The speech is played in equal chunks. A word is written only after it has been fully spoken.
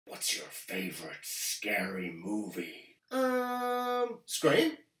What's your favorite scary movie?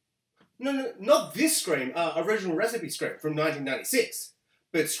 Scream? No, not this Scream. Original Recipe Scream from 1996.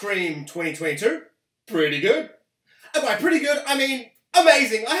 But Scream 2022? Pretty good. And by pretty good, I mean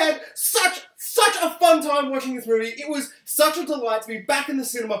amazing. I had such a fun time watching this movie. It was such a delight to be back in the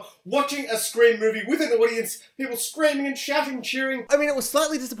cinema watching a Scream movie with an audience, people screaming and shouting and cheering. I mean, it was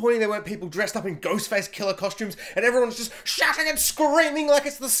slightly disappointing there weren't people dressed up in Ghostface killer costumes and everyone's just shouting and screaming like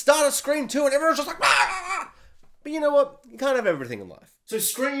it's the start of Scream 2 and everyone's just like, ah! But you know what? You can't have everything in life. So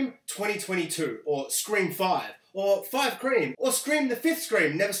Scream 2022, or Scream 5, or 5 Cream, or Scream the 5th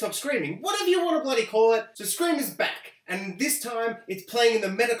Scream, Never Stop Screaming, whatever you want to bloody call it. So Scream is back, and this time it's playing in the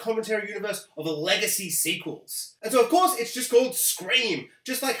meta-commentary universe of the legacy sequels. And so of course it's just called Scream,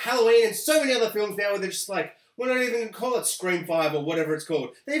 just like Halloween and so many other films now where they're just like, we're not even going to call it Scream 5 or whatever it's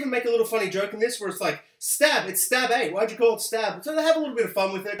called. They even make a little funny joke in this where it's like, Stab, it's Stab 8, why'd you call it Stab? So they have a little bit of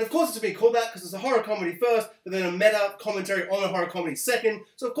fun with it. And of course it's been called that because it's a horror comedy first, but then a meta commentary on a horror comedy second.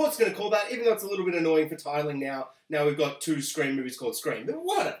 So of course it's going to call that, even though it's a little bit annoying for titling now. Now we've got 2 Scream movies called Scream, but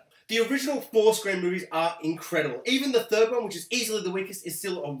whatever. The original 4 Scream movies are incredible. Even the third one, which is easily the weakest, is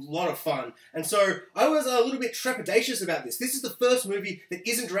still a lot of fun. And so I was a little bit trepidatious about this. This is the first movie that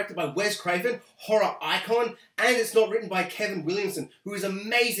isn't directed by Wes Craven, horror icon, and it's not written by Kevin Williamson, who is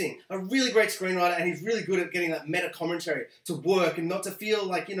amazing, a really great screenwriter, and he's really good at getting that meta commentary to work and not to feel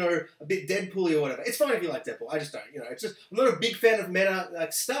like, you know, a bit Deadpool-y or whatever. It's fine if you like Deadpool, I just don't, you know, it's just, I'm not a big fan of meta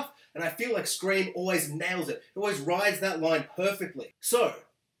stuff, and I feel like Scream always nails it. It always rides that line perfectly. So,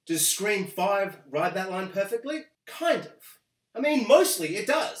 does Scream 5 ride that line perfectly? Kind of. I mean, mostly it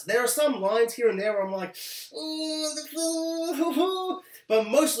does. There are some lines here and there where I'm like, but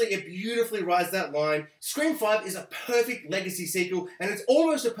mostly it beautifully rides that line. Scream 5 is a perfect legacy sequel, and it's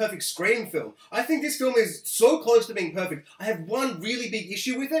almost a perfect Scream film. I think this film is so close to being perfect. I have one really big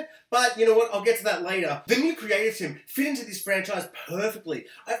issue with it, but you know what, I'll get to that later. The new creative team fit into this franchise perfectly.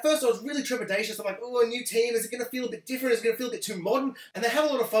 At first I was really trepidatious. I'm like, oh, a new team, is it going to feel a bit different? Is it going to feel a bit too modern? And they have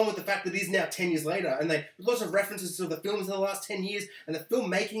a lot of fun with the fact that it is now 10 years later, and they lots of references to the films in the last 10 years, and the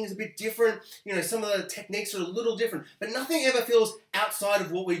filmmaking is a bit different. You know, some of the techniques are a little different, but nothing ever feels outside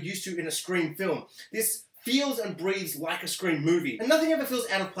of what we're used to in a Scream film. This feels and breathes like a Scream movie. And nothing ever feels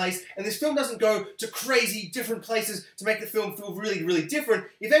out of place, and this film doesn't go to crazy different places to make the film feel really, really different.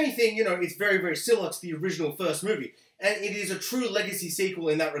 If anything, you know, it's very, very similar to the original first movie. And it is a true legacy sequel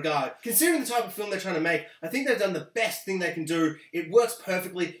in that regard. Considering the type of film they're trying to make, I think they've done the best thing they can do. It works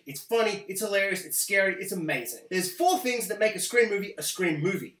perfectly, it's funny, it's hilarious, it's scary, it's amazing. There's 4 things that make a Scream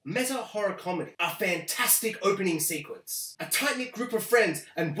movie. Meta horror comedy, a fantastic opening sequence, a tight-knit group of friends,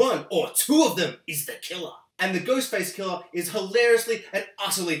 and one or 2 of them is the killer. And the Ghostface killer is hilariously and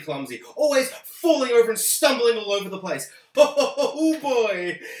utterly clumsy, always falling over and stumbling all over the place. Oh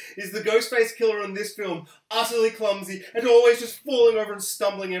boy, is the Ghostface killer in this film utterly clumsy and always just falling over and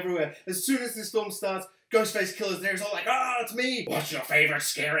stumbling everywhere. As soon as this film starts, Ghostface killer's there, he's all like, ah, it's me. What's your favorite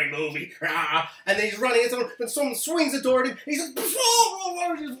scary movie? Ah. And then he's running at someone, and someone swings the door at him,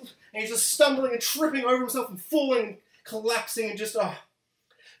 and he's just stumbling and tripping over himself and falling and collapsing and just,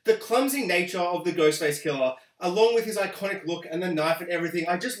 the clumsy nature of the Ghostface killer, along with his iconic look and the knife and everything,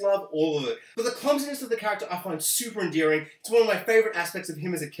 I just love all of it. But the clumsiness of the character I find super endearing. It's one of my favourite aspects of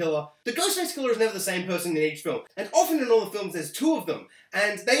him as a killer. The Ghostface killer is never the same person in each film, and often in all the films there's 2 of them.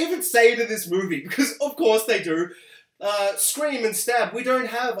 And they even say it in this movie, because of course they do. Scream and Stab, we don't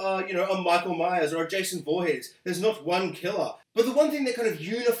have, you know, a Michael Myers or a Jason Voorhees. There's not one killer. But the one thing that kind of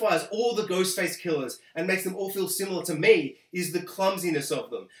unifies all the Ghostface killers and makes them all feel similar to me is the clumsiness of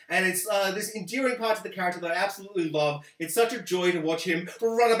them. And it's this endearing part of the character that I absolutely love. It's such a joy to watch him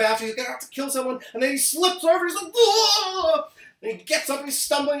run about. He's going to have to kill someone, and then he slips over, he's like, whoa! And he gets up and he's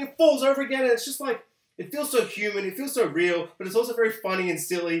stumbling and falls over again, and it's just like, it feels so human, it feels so real, but it's also very funny and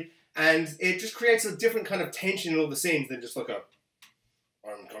silly. And it just creates a different kind of tension in all the scenes than just like a,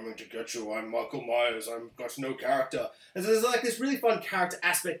 I'm coming to get you, I'm Michael Myers, I've got no character. And so there's like this really fun character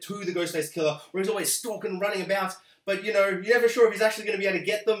aspect to the Ghostface killer, where he's always stalking and running about, but you know, you're never sure if he's actually going to be able to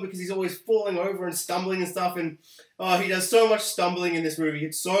get them because he's always falling over and stumbling and stuff, and he does so much stumbling in this movie.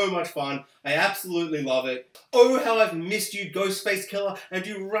 It's so much fun. I absolutely love it. Oh, how I've missed you, Ghostface killer, and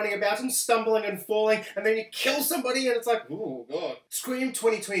you running about and stumbling and falling, and then you kill somebody and it's like, oh god. Scream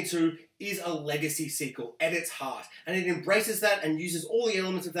 2022 is a legacy sequel at its heart, and it embraces that and uses all the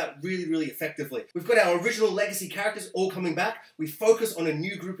elements of that really, really effectively. We've got our original legacy characters all coming back, we focus on a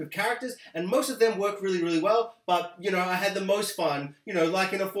new group of characters, and most of them work really, really well, but, you know, I had the most fun, you know,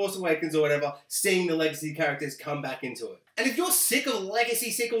 like in A Force Awakens or whatever, seeing the legacy characters come back into it. And if you're sick of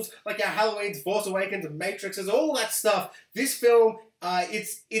legacy sequels like our Halloween's, Force Awakens, and Matrixes, all that stuff, this film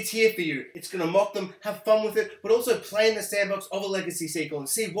it's here for you. It's going to mock them, have fun with it, but also play in the sandbox of a legacy sequel and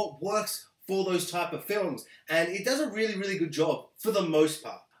see what works for those type of films. And it does a really, really good job for the most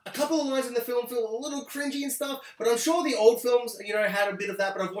part. A couple of lines in the film feel a little cringy and stuff, but I'm sure the old films, had a bit of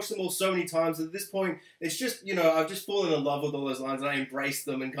that, but I've watched them all so many times that at this point, it's just, I've just fallen in love with all those lines and I embrace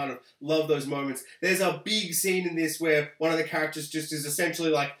them and kind of love those moments. There's a big scene in this where one of the characters just is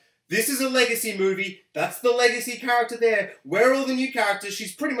essentially like, this is a legacy movie, that's the legacy character there, where are all the new characters?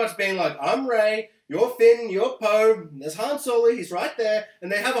 She's pretty much being like, I'm Rey, you're Finn, you're Poe, there's Han Solo, he's right there,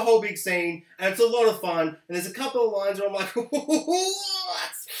 and they have a whole big scene, and it's a lot of fun, and there's a couple of lines where I'm like,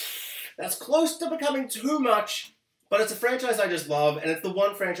 that's close to becoming too much, but it's a franchise I just love, and it's the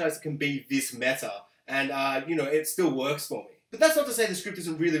one franchise that can be this meta, and, it still works for me. But that's not to say the script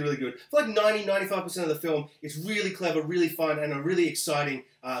isn't really, really good. For like 90-95% of the film, it's really clever, really fun, and a really exciting,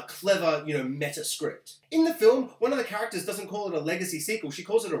 clever, meta script. In the film, one of the characters doesn't call it a legacy sequel. She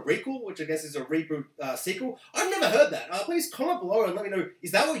calls it a requel, which I guess is a reboot sequel. I've never heard that. Please comment below and let me know,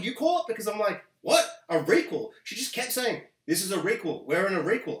 is that what you call it? Because I'm like, what? A requel? She just kept saying, this is a requel. We're in a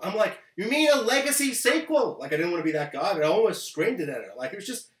requel. I'm like, you mean a legacy sequel? Like, I didn't want to be that guy, but I almost screamed it at her. Like,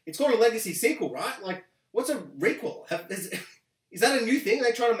 it's called a legacy sequel, right? Like, what's a requel? Is that a new thing? Are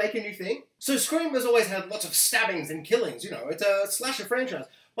they trying to make a new thing? So Scream has always had lots of stabbings and killings, it's a slasher franchise.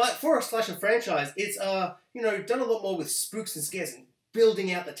 But for a slasher franchise, it's, done a lot more with spooks and scares and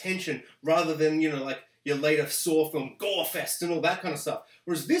building out the tension rather than, like your later Saw film, gore fest and all that kind of stuff.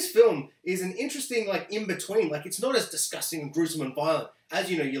 Whereas this film is an interesting, in-between. It's not as disgusting and gruesome and violent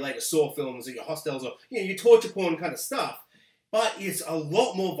as, your later Saw films or your Hostels or, your torture porn kind of stuff. But it's a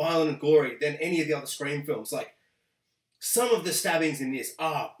lot more violent and gory than any of the other Scream films. Some of the stabbings in this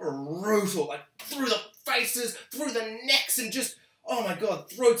are brutal, through the faces, through the necks, and just, oh my god,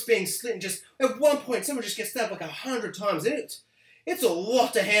 throats being slit, and just, at one point, someone just gets stabbed 100 times, and it's a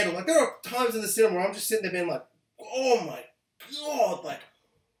lot to handle. There are times in the cinema where I'm just sitting there being like, oh my god,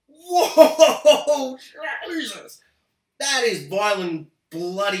 whoa, Jesus. That is violent,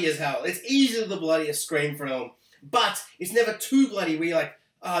 bloody as hell. It's easily the bloodiest Scream film, but it's never too bloody where you're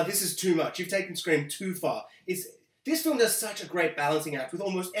like, this is too much. You've taken Scream too far. This film does such a great balancing act with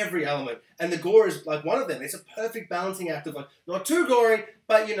almost every element, and the gore is one of them. It's a perfect balancing act of not too gory,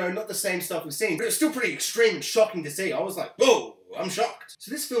 but not the same stuff we've seen. But it's still pretty extreme and shocking to see. I was like, whoa, I'm shocked.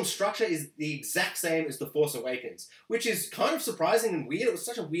 So this film's structure is the exact same as The Force Awakens, which is kind of surprising and weird. It was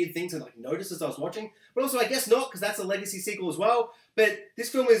such a weird thing to notice as I was watching, but also I guess not, because that's a legacy sequel as well. But this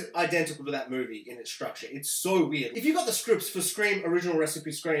film is identical to that movie in its structure. It's so weird. If you got the scripts for Scream, Original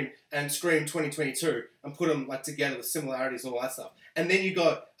Recipe Scream, and Scream 2022, and put them together with similarities and all that stuff, and then you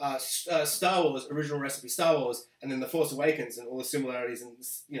got Star Wars, Original Recipe Star Wars, and then The Force Awakens, and all the similarities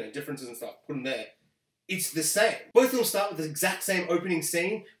and differences and stuff, put them there, it's the same. Both of them start with the exact same opening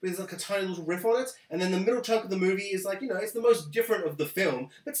scene, but there's a tiny little riff on it, and then the middle chunk of the movie is it's the most different of the film,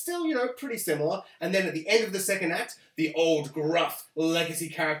 but still, pretty similar. And then at the end of the second act, the old, gruff, legacy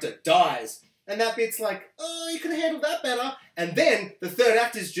character dies. And that bit's like, oh, you could handle that better. And then the third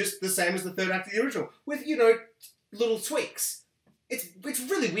act is just the same as the third act of the original, with, little tweaks. It's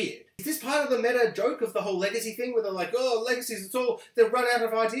really weird. Is this part of the meta joke of the whole legacy thing, where they're like, oh, legacies, they've run out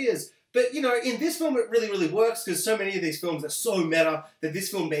of ideas? But, in this film it really, really works, because so many of these films are so meta, that this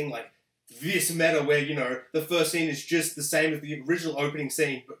film being this meta where, the first scene is just the same as the original opening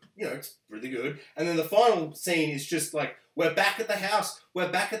scene, but, it's really good. And then the final scene is just we're back at the house, we're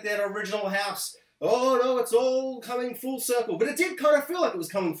back at that original house. Oh no, it's all coming full circle. But it did kind of feel like it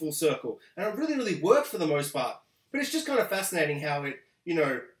was coming full circle, and it really, really worked for the most part. But it's just kind of fascinating how it,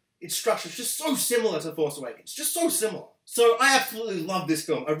 its structure is just so similar to Force Awakens, just so similar. So I absolutely love this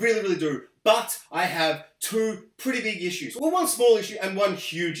film, I really, really do. But I have two pretty big issues. Well, one small issue and one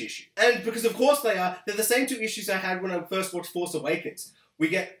huge issue. And because of course they're the same two issues I had when I first watched Force Awakens. We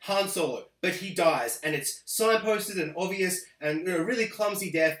get Han Solo, but he dies, and it's signposted and obvious, and really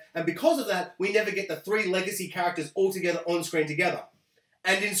clumsy death, and because of that, we never get the three legacy characters all together on screen together.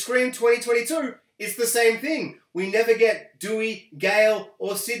 And in Scream 2022, it's the same thing. We never get Dewey, Gale,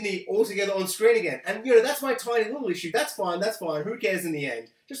 or Sydney all together on screen again. And, that's my tiny little issue. That's fine, who cares in the end?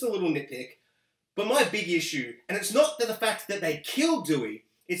 Just a little nitpick. But my big issue, and it's not the fact that they killed Dewey,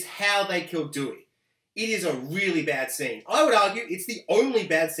 it's how they killed Dewey. It is a really bad scene. I would argue it's the only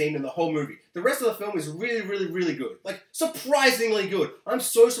bad scene in the whole movie. The rest of the film is really, really, really good. Surprisingly good. I'm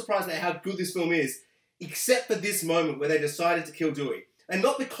so surprised at how good this film is, except for this moment where they decided to kill Dewey. And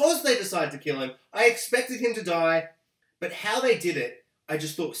not because they decided to kill him. I expected him to die, but how they did it, I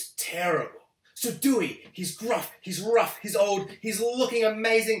just thought was terrible. So Dewey, he's gruff, he's rough, he's old, he's looking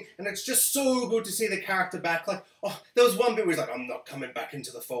amazing, and it's just so good to see the character back. Like, oh, there was one bit where he's like, I'm not coming back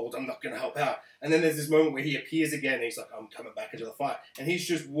into the fold, I'm not going to help out. And then there's this moment where he appears again, and he's like, I'm coming back into the fight. And he's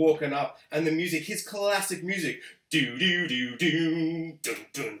just walking up, and the music, his classic music, do-do-do-do,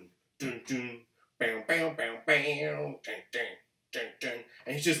 dun-dun, dun-dun, bow, bow, bow, bow, dun, dun, dun, dun.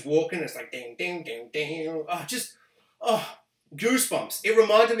 And he's just walking, and it's like, ding, ding, ding, ding. Oh, goosebumps. It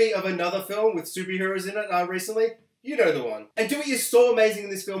reminded me of another film with superheroes in it recently. You know the one. And Dewey is so amazing in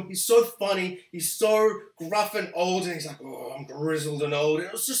this film. He's so funny. He's so gruff and old. And he's like, oh, I'm grizzled and old. And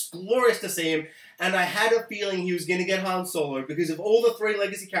it was just glorious to see him. And I had a feeling he was going to get Han Solo because of all the 3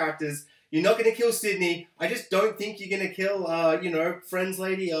 legacy characters. You're not going to kill Sydney. I just don't think you're going to kill, Friends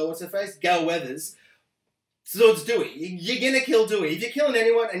lady, what's her face? Gal Weathers. So it's Dewey. You're going to kill Dewey. If you're killing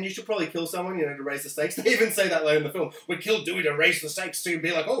anyone, and you should probably kill someone, to raise the stakes. They even say that later in the film. We killed Dewey to raise the stakes, to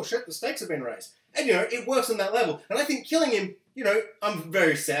be like, oh shit, the stakes have been raised. And, it works on that level. And I think killing him, I'm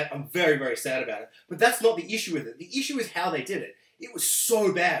very sad. I'm very, very sad about it. But that's not the issue with it. The issue is how they did it. It was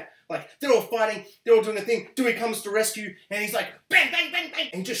so bad. Like, they're all fighting, they're all doing a thing. Dewey comes to rescue, and he's like, bang, bang, bang, bang.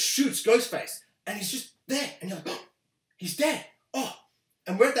 And he just shoots Ghostface. And he's just there. And you're like, oh, he's dead. Oh.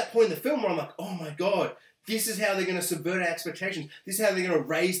 And we're at that point in the film where I'm like, oh my God. This is how they're going to subvert our expectations. This is how they're going to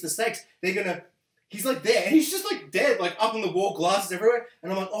raise the stakes. He's like there, and he's just like dead, like up on the wall, glasses everywhere.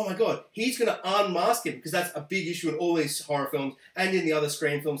 And I'm like, oh my God, he's going to unmask him, because that's a big issue in all these horror films and in the other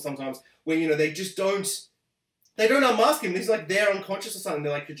Scream films sometimes, where, they just don't unmask him. He's like there unconscious or something.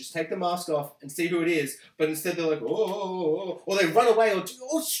 They're like, could just take the mask off and see who it is. But instead they're like, oh, or they run away or do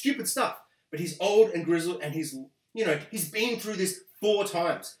all stupid stuff. But he's old and grizzled, and he's been through this 4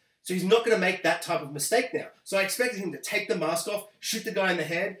 times. So he's not going to make that type of mistake now. So I expected him to take the mask off, shoot the guy in the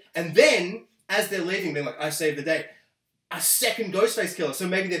head, and then, as they're leaving, they're like, I saved the day. A second Ghostface killer. So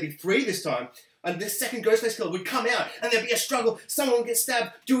maybe there'd be 3 this time. And this second Ghostface killer would come out, and there'd be a struggle. Someone would get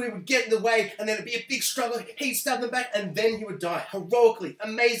stabbed, Dewey would get in the way, and then it'd be a big struggle. He'd stab them back, and then he would die. Heroically,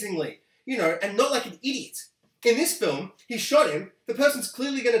 amazingly. And not like an idiot. In this film, he shot him. The person's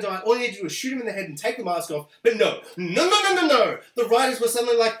clearly going to die. All you need to do is shoot him in the head and take the mask off. But no. The writers were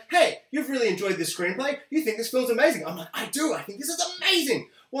suddenly like, hey, you've really enjoyed this screenplay. You think this film's amazing. I'm like, I do. I think this is amazing.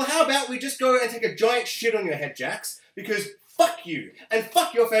 Well, how about we just go and take a giant shit on your head, Jax? Because fuck you. And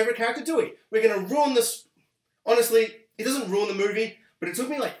fuck your favourite character, Dewey. We're going to ruin this. Honestly, it doesn't ruin the movie, but it took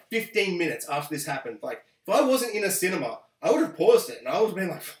me like 15 minutes after this happened. Like, if I wasn't in a cinema, I would have paused it and I would have been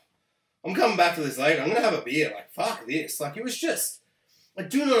like, I'm coming back to this later. I'm going to have a beer. Like, fuck this. Like, it was just, I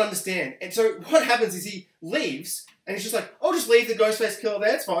do not understand. And so what happens is he leaves, and he's just like, I'll just leave the Ghostface killer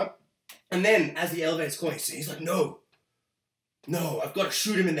there. It's fine. And then, as the elevator's calling, he's like, no, I've got to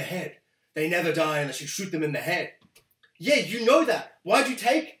shoot him in the head. They never die unless you shoot them in the head. Yeah, you know that. Why'd you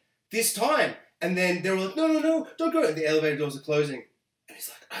take this time? And then they're all like, no, don't go. And the elevator doors are closing. And he's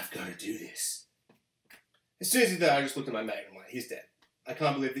like, I've got to do this. As soon as he's there, I just looked at my mate. I'm like, he's dead. I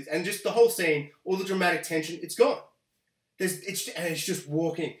can't believe this. And just the whole scene, all the dramatic tension, it's gone. It's just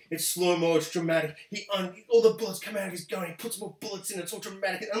walking. It's slow-mo, it's dramatic. All the bullets come out of his gun, he puts more bullets in, it's all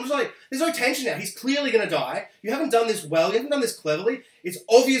dramatic. And I'm just like, there's no tension now. He's clearly going to die. You haven't done this well. You haven't done this cleverly. It's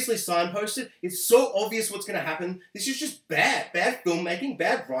obviously signposted. It's so obvious what's going to happen. This is just bad. Bad filmmaking,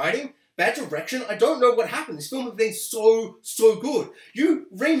 bad writing, bad direction. I don't know what happened. This film has been so good. You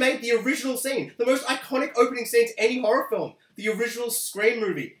remade the original scene, the most iconic opening scene to any horror film, the original Scream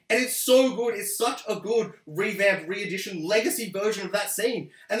movie. And it's so good. It's such a good revamped, re-edition, legacy version of that scene.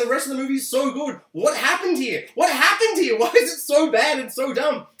 And the rest of the movie is so good. What happened here? What happened here? Why is it so bad and so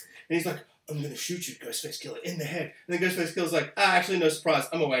dumb? And he's like, I'm going to shoot you, Ghostface Killer, in the head. And the Ghostface Killer's like, actually, no surprise.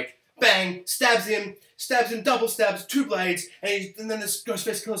 I'm awake. Bang, stabs him, double stabs, 2 blades, and then this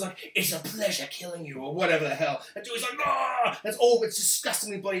Ghostface Killer's like, it's a pleasure killing you, or whatever the hell. And Dewey's like, ah! It's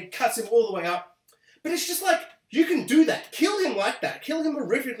disgustingly bloody, cuts him all the way up. But it's just like, you can do that. Kill him like that. Kill him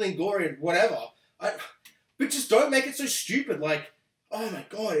horrifically and gory and whatever. But just don't make it so stupid. Like, oh my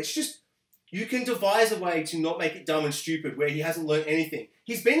God, it's just, you can devise a way to not make it dumb and stupid where he hasn't learned anything.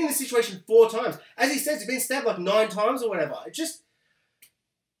 He's been in this situation 4 times. As he says, he's been stabbed like 9 times or whatever. It just,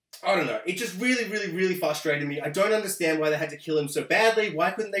 I don't know. It just really frustrated me. I don't understand why they had to kill him so badly.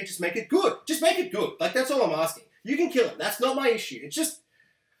 Why couldn't they just make it good? Just make it good. Like, that's all I'm asking. You can kill him. That's not my issue. It's just,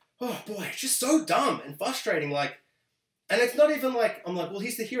 oh boy, it's just so dumb and frustrating. Like, and it's not even like, I'm like, well,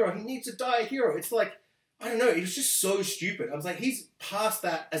 he's the hero. He needs to die a hero. It's like, I don't know. It was just so stupid. I was like, he's past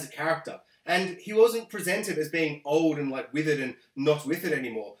that as a character. And he wasn't presented as being old and like withered and not with it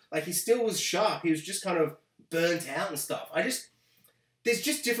anymore. Like, he still was sharp. He was just kind of burnt out and stuff. There's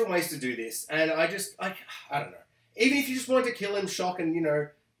just different ways to do this. And I don't know. Even if you just wanted to kill him, shock, and,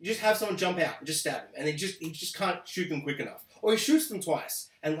 You just have someone jump out and just stab him, and he just can't shoot them quick enough, or he shoots them twice,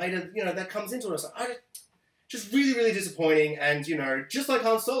 and later, you know, that comes into us. Just really, really disappointing, and you know, just like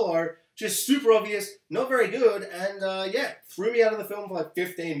Han Solo, just super obvious, not very good, and yeah, threw me out of the film for like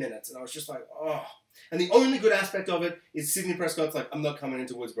 15 minutes, and I was just like, oh. And the only good aspect of it is Sidney Prescott's like, I'm not coming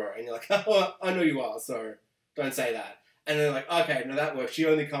into Woodsboro, and you're like, oh, I know you are, so don't say that. And they're like, okay, no, that works. She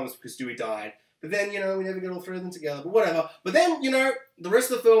only comes because Dewey died. But then, you know, we never get all three of them together, but whatever. But then, you know, the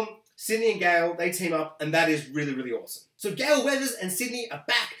rest of the film, Sidney and Gale, they team up, and that is really, really awesome. So Gale Weathers and Sidney are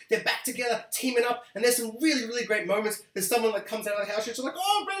back. They're back together, teaming up, and there's some really, really great moments. There's someone that comes out of the house, she's like,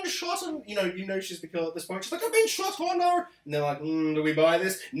 oh, I've been shot, and you know she's the killer at this point. She's like, I've been shot, oh no. And they're like, do we buy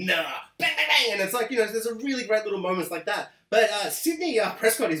this? Nah. Bang, bang, bang. And it's like, you know, there's a really great little moments like that. But Sidney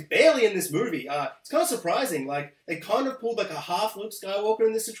Prescott is barely in this movie. It's kind of surprising. Like, they kind of pulled like a half Luke Skywalker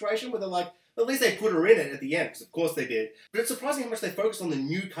in this situation where they're like, at least they put her in it at the end, because of course they did. But it's surprising how much they focused on the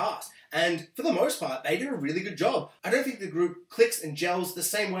new cast. And for the most part, they did a really good job. I don't think the group clicks and gels the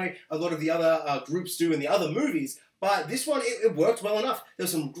same way a lot of the other groups do in the other movies. But this one, it worked well enough.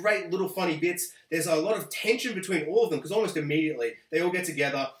 There's some great little funny bits. There's a lot of tension between all of them, because almost immediately, they all get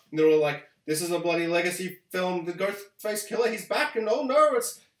together, and they're all like, this is a bloody legacy film, the Ghostface Killer, he's back, and oh no,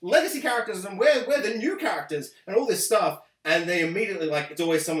 it's legacy characters, and we're the new characters, and all this stuff. And they immediately, like, it's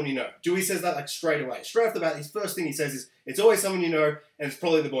always someone you know. Dewey says that, like, straight away. Straight off the bat, his first thing he says is, it's always someone you know, and it's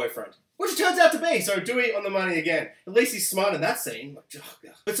probably the boyfriend. Which it turns out to be, so Dewey on the money again. At least he's smart in that scene. Like, oh,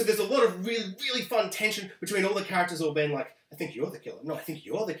 God. But so there's a lot of really, really fun tension between all the characters all being like, I think you're the killer. No, I think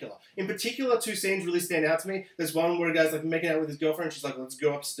you're the killer. In particular, two scenes really stand out to me. There's one where a guy's, like, making out with his girlfriend. She's like, let's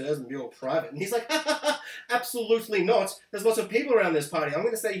go upstairs and be all private. And he's like, ha, ha, ha, absolutely not. There's lots of people around this party. I'm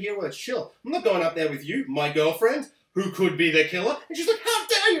going to stay here where it's chill. I'm not going up there with you, my girlfriend, who could be the killer. And she's like, how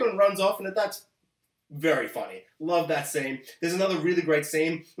dare you? And runs off, and that's very funny. Love that scene. There's another really great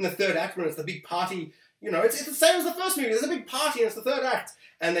scene in the third act when it's the big party. You know, it's the same as the first movie. There's a big party and it's the third act.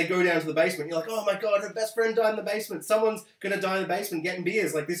 And they go down to the basement. You're like, oh my God, her best friend died in the basement. Someone's going to die in the basement getting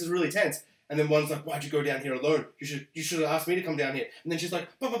beers. Like, this is really tense. And then one's like, why'd you go down here alone? You should have asked me to come down here. And then she's like,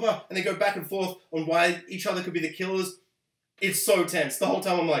 bah, bah, bah. And they go back and forth on why each other could be the killers. It's so tense. The whole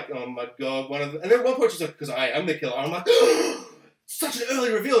time I'm like, oh my God. And then at one point she's like, because I am the killer. And I'm like, such an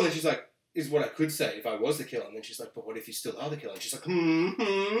early reveal. And then she's like, is what I could say if I was the killer. And then she's like, but what if you still are the killer? And she's like,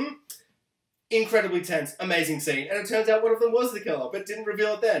 Incredibly tense, amazing scene. And it turns out one of them was the killer, but didn't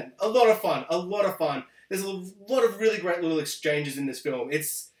reveal it then. A lot of fun, a lot of fun. There's a lot of really great little exchanges in this film.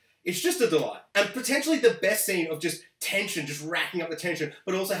 It's just a delight. And potentially the best scene of just tension, just racking up the tension,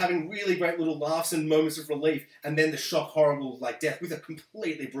 but also having really great little laughs and moments of relief, and then the shock, horrible, like, death with a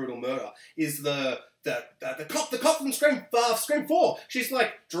completely brutal murder, is the cop from Scream 4. She's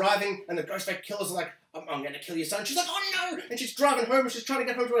like driving, and the Ghostface Killer's like, I'm going to kill your son. She's like, oh no! And she's driving home, and she's trying to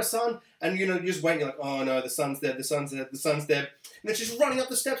get home to her son. And, you know, you're just waiting, you're like, oh no, the son's dead, the son's dead, the son's dead. And then she's running up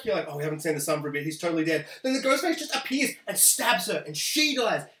the steps, and you're like, oh, we haven't seen the son for a bit, he's totally dead. Then the Ghostface just appears and stabs her, and she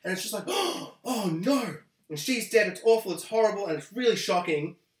dies. And it's just like, oh no! And she's dead, it's awful, it's horrible, and it's really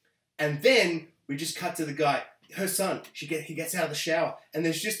shocking. And then we just cut to the guy, her son. He gets out of the shower, and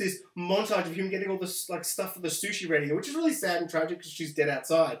there's just this montage of him getting all this like stuff for the sushi ready, which is really sad and tragic because she's dead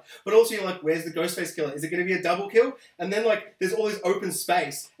outside. But also you're like, where's the Ghostface Killer? Is it going to be a double kill? And then like there's all this open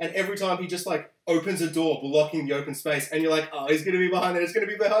space, and every time he just like opens a door, blocking the open space, and you're like, oh, he's going to be behind there. It's going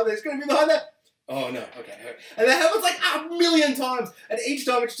to be behind there. It's going to be behind there. Oh no, okay. And that happens like a million times, and each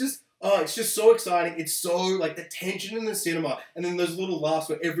time it's just. Oh, it's just so exciting. It's so, like, the tension in the cinema. And then those little laughs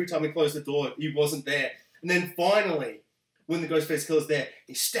where every time he closed the door, he wasn't there. And then finally, when the Ghostface Killer's there,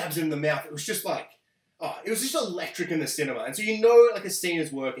 he stabs him in the mouth. It was just like, oh, it was just electric in the cinema. And so you know, like, a scene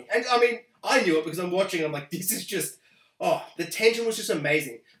is working. And, I mean, I knew it because I'm watching. I'm like, this is just, oh, the tension was just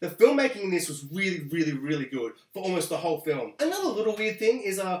amazing. The filmmaking in this was really, really, really good for almost the whole film. Another little weird thing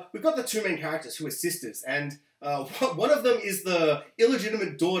is we've got the two main characters who are sisters. And one of them is the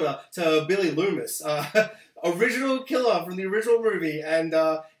illegitimate daughter to Billy Loomis, original killer from the original movie, and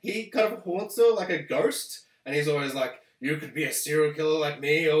he kind of haunts her like a ghost, and he's always like, you could be a serial killer like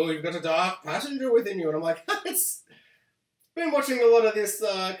me, or you've got a dark passenger within you, and I'm like, it's been watching a lot of this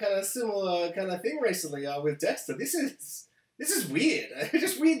kind of similar kind of thing recently with Dexter. This is weird.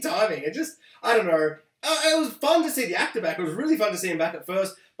 Just weird timing. It just, I don't know. It was fun to see the actor back. It was really fun to see him back at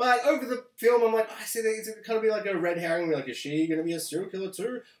first. But over the film, I'm like, I see that it's kind of be like a red herring. Like, is she going to be a serial killer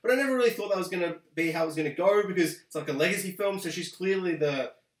too? But I never really thought that was going to be how it was going to go because it's like a legacy film. So she's clearly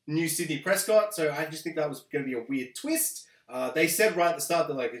the new Sidney Prescott. So I just think that was going to be a weird twist. They said right at the start,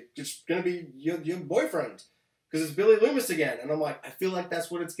 they're like, it's just going to be your boyfriend. because it's Billy Loomis again. And I'm like, I feel like that's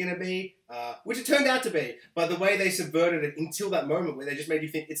what it's going to be, which it turned out to be. But the way they subverted it until that moment where they just made you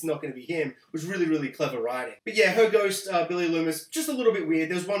think it's not going to be him was really, really clever writing. But yeah, her ghost, Billy Loomis, just a little bit weird.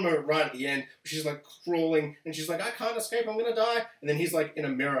 There was one moment right at the end where she's like crawling and she's like, I can't escape, I'm going to die. And then he's like in a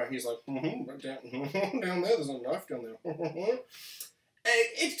mirror, he's like, down there, there's a knife down there.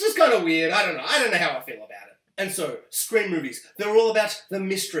 It's just kind of weird. I don't know how I feel about it. And so, Scream movies, they're all about the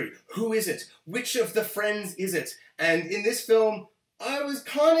mystery. Who is it? Which of the friends is it? And in this film, I was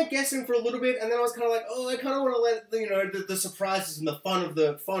kind of guessing for a little bit, and then I was kind of like, oh, I kind of want to let, the surprises and the fun of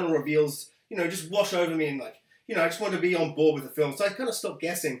the final reveals, just wash over me, and like, I just want to be on board with the film. So I kind of stopped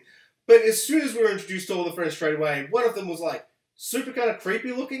guessing. But as soon as we were introduced to all the friends straight away, one of them was like, super kind of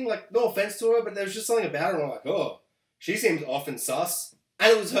creepy looking, like, no offense to her, but there was just something about her, and I'm like, oh, she seems off and sus.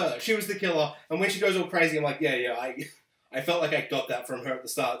 And it was her. She was the killer. And when she goes all crazy, I'm like, yeah, I felt like I got that from her at the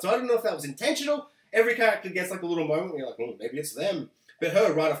start. So I don't know if that was intentional. Every character gets like a little moment where you're like, oh, maybe it's them. But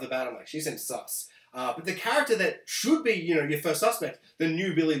her, right off the bat, I'm like, she seems sus. But the character that should be, your first suspect, the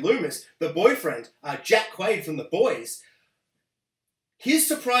new Billy Loomis, the boyfriend, Jack Quaid from The Boys, his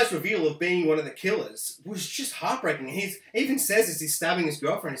surprise reveal of being one of the killers was just heartbreaking. He even says as he's stabbing his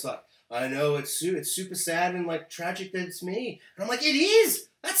girlfriend, he's like, I know, it's super sad and, like, tragic that it's me. And I'm like, it is!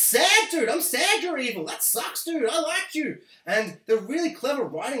 That's sad, dude! I'm sad you're evil! That sucks, dude! I liked you! And they're really clever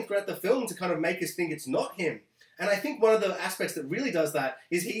writing throughout the film to kind of make us think it's not him. And I think one of the aspects that really does that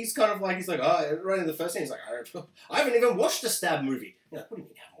is he's like, oh, right in the first scene, he's like, I haven't even watched a stab movie. You're like, what do you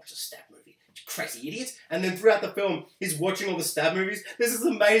mean you haven't watched a stab movie? You crazy idiot. And then throughout the film, he's watching all the stab movies. There's this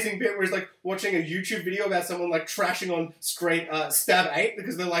amazing bit where he's like watching a YouTube video about someone like trashing on Stab 8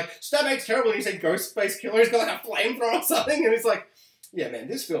 because they're like, Stab 8's terrible, and you say Ghostface Killer, he's got like a flamethrower or something, and it's like, yeah, man,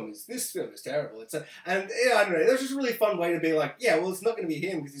 this film is terrible. I don't know. There's just a really fun way to be like, yeah, well, it's not going to be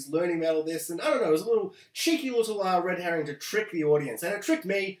him because he's learning about all this, and I don't know. It was a little cheeky little red herring to trick the audience, and it tricked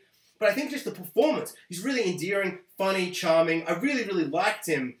me. But I think just the performance, he's really endearing, funny, charming. I really, really liked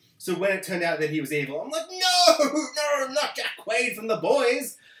him. So when it turned out that he was evil, I'm like, no, not Jack Quaid from The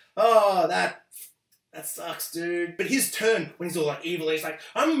Boys. Oh, that sucks, dude. But his turn, when he's all like evil, he's like,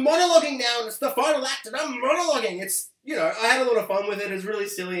 I'm monologuing now, and it's the final act, and I'm monologuing. It's, I had a lot of fun with it. It's really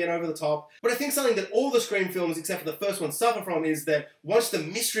silly and over the top. But I think something that all the Scream films, except for the first one, suffer from is that once the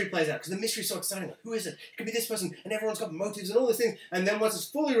mystery plays out, because the mystery's so exciting, like, who is it? It could be this person, and everyone's got motives and all these things. And then once it's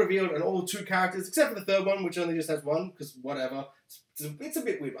fully revealed, and all two characters, except for the third one, which only just has one, because whatever. It's a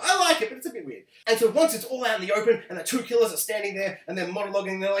bit weird. I like it, but it's a bit weird. And so once it's all out in the open, and the two killers are standing there, and they're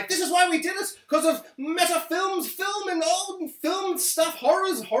monologuing, and they're like, this is why we did it, because of meta films, film, and old film stuff, horror,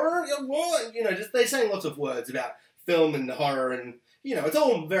 just they're saying lots of words about film and horror, and, it's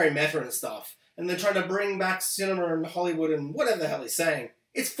all very meta and stuff. And they're trying to bring back cinema and Hollywood and whatever the hell he's saying.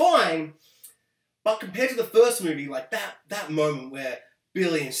 It's fine, but compared to the first movie, like that moment where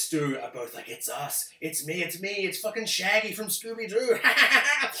Billy and Stu are both like, it's us, it's me, it's fucking Shaggy from Scooby-Doo.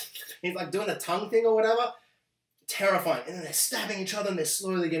 He's like doing the tongue thing or whatever. Terrifying. And then they're stabbing each other and they're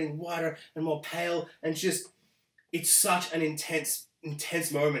slowly getting whiter and more pale. And it's such an intense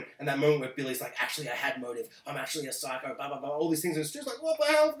moment. And that moment where Billy's like, actually, I had motive. I'm actually a psycho, blah, blah, blah. All these things. And Stu's like, what the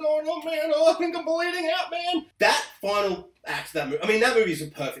hell's going on, man? Oh, I think I'm bleeding out, man. That final act of that movie, that movie is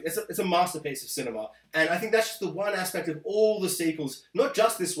perfect. It's a masterpiece of cinema. And I think that's just the one aspect of all the sequels, not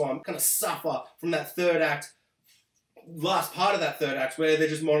just this one, kind of suffer from that third act, last part of that third act where they're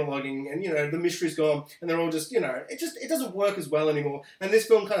just monologuing and, the mystery's gone and they're all just, it doesn't work as well anymore. And this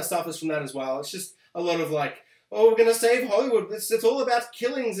film kind of suffers from that as well. It's just a lot of like, oh, we're going to save Hollywood. It's all about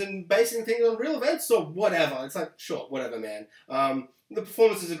killings and basing things on real events or whatever. It's like, sure, whatever, man. The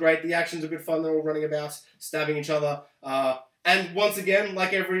performances are great. The action's a good fun. They're all running about, stabbing each other. And once again,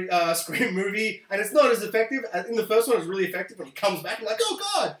 like every Scream movie, and it's not as effective. In the first one, it's really effective when he comes back and like, oh,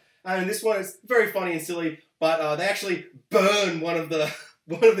 God. And this one is very funny and silly, but they actually burn one of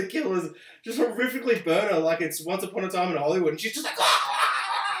the killers, just horrifically burn her like it's Once Upon a Time in Hollywood. And she's just like,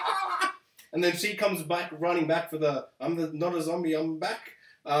 ah! And then she comes back, running back for not a zombie, I'm back.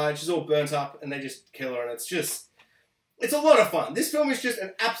 And she's all burnt up, and they just kill her, and it's a lot of fun. This film is just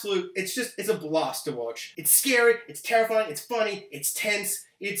an absolute, it's a blast to watch. It's scary, it's terrifying, it's funny, it's tense,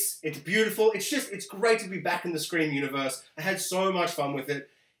 it's beautiful. It's great to be back in the Scream universe. I had so much fun with it.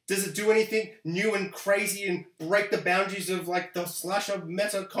 Does it do anything new and crazy and break the boundaries of like the slasher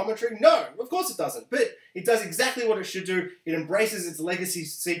meta commentary? No, of course it doesn't. But it does exactly what it should do. It embraces its legacy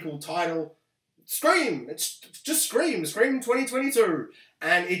sequel title, Scream. It's just Scream 2022.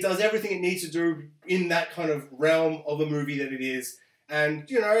 And it does everything it needs to do in that kind of realm of a movie that it is. And,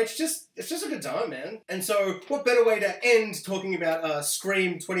 you know, it's just a good time, man. And so, what better way to end talking about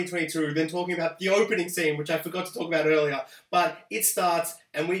Scream 2022 than talking about the opening scene, which I forgot to talk about earlier. But it starts,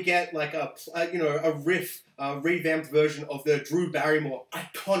 and we get like a riff, revamped version of the Drew Barrymore.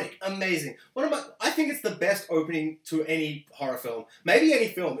 Iconic, amazing. I think it's the best opening to any horror film. Maybe any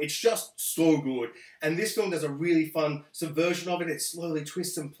film. It's just so good. And this film does a really fun subversion of it. It slowly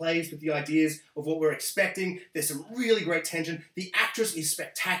twists and plays with the ideas of what we're expecting. There's some really great tension. The actress is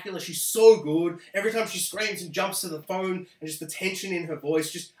spectacular. She's so good. Every time she screams and jumps to the phone, and just the tension in her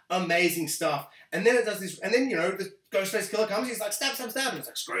voice, just amazing stuff. And then it does this, and then, you know, the Ghostface Killer comes, he's like, stab, stab, stab, and it's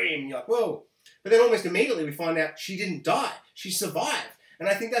like, scream, and you're like, whoa. But then almost immediately we find out she didn't die. She survived. And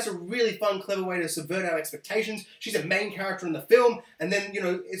I think that's a really fun, clever way to subvert our expectations. She's a main character in the film, and then, you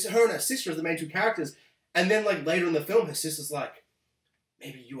know, it's her and her sister as the main two characters. And then, like, later in the film, her sister's like,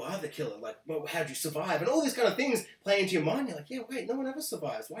 maybe you are the killer. Like, well, how'd you survive? And all these kind of things play into your mind. You're like, yeah, wait, no one ever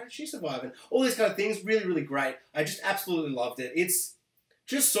survives. Why did she survive? And all these kind of things, really, really great. I just absolutely loved it. It's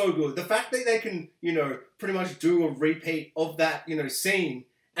just so good. The fact that they can, you know, pretty much do a repeat of that, you know, scene,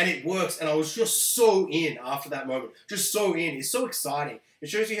 and it works, and I was just so in after that moment. Just so in. It's so exciting. It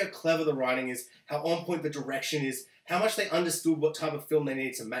shows you how clever the writing is, how on point the direction is, how much they understood what type of film they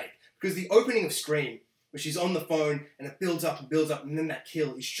needed to make. Because the opening of Scream, where she's on the phone, and it builds up, and then that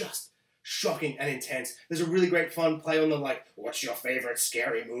kill is just shocking and intense. There's a really great fun play on the, like, what's your favorite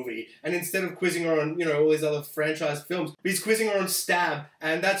scary movie? And instead of quizzing her on, you know, all these other franchise films, he's quizzing her on Stab,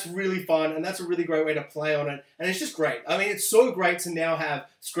 and that's really fun, and that's a really great way to play on it, and it's just great. I mean, it's so great to now have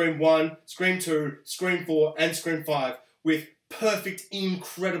Scream 1, Scream 2, Scream 4, and Scream 5 with perfect,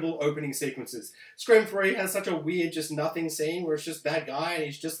 incredible opening sequences. Scream 3 has such a weird, just nothing scene where it's just that guy, and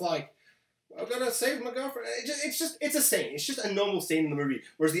he's just like, I've got to save my girlfriend. It's a scene. It's just a normal scene in the movie.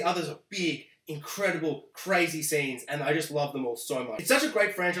 Whereas the others are big, incredible, crazy scenes, and I just love them all so much. It's such a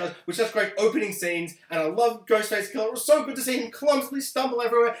great franchise with such great opening scenes, and I love Ghostface Killer. It was so good to see him clumsily stumble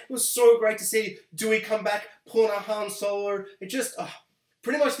everywhere. It was so great to see Dewey come back, pulling out Han Solo. It just,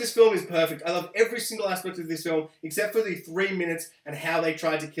 pretty much this film is perfect. I love every single aspect of this film, except for the 3 minutes and how they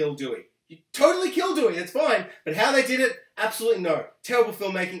tried to kill Dewey. You totally kill Dewey, it's fine. But how they did it, absolutely no. Terrible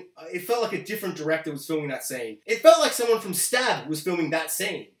filmmaking. It felt like a different director was filming that scene. It felt like someone from Stab was filming that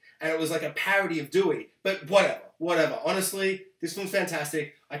scene. And it was like a parody of Dewey. But whatever. Honestly, this film's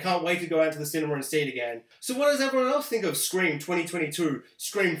fantastic. I can't wait to go out to the cinema and see it again. So what does everyone else think of Scream 2022,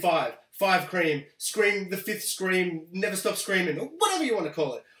 Scream 5, 5 Cream, Scream the 5th Scream, Never Stop Screaming, or whatever you want to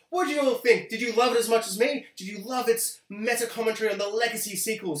call it? What did you all think? Did you love it as much as me? Did you love its meta-commentary on the legacy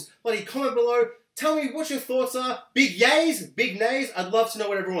sequels? Bloody comment below. Tell me what your thoughts are. Big yays, big nays. I'd love to know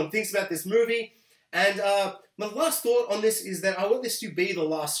what everyone thinks about this movie. And my last thought on this is that I want this to be the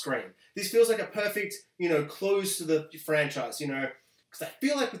last Scream. This feels like a perfect, you know, close to the franchise, you know. Because I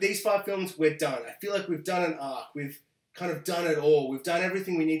feel like with these 5 films, we're done. I feel like we've done an arc. We've kind of done it all. We've done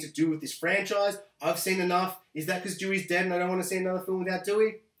everything we need to do with this franchise. I've seen enough. Is that because Dewey's dead and I don't want to see another film without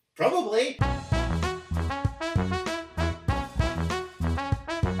Dewey? Probably.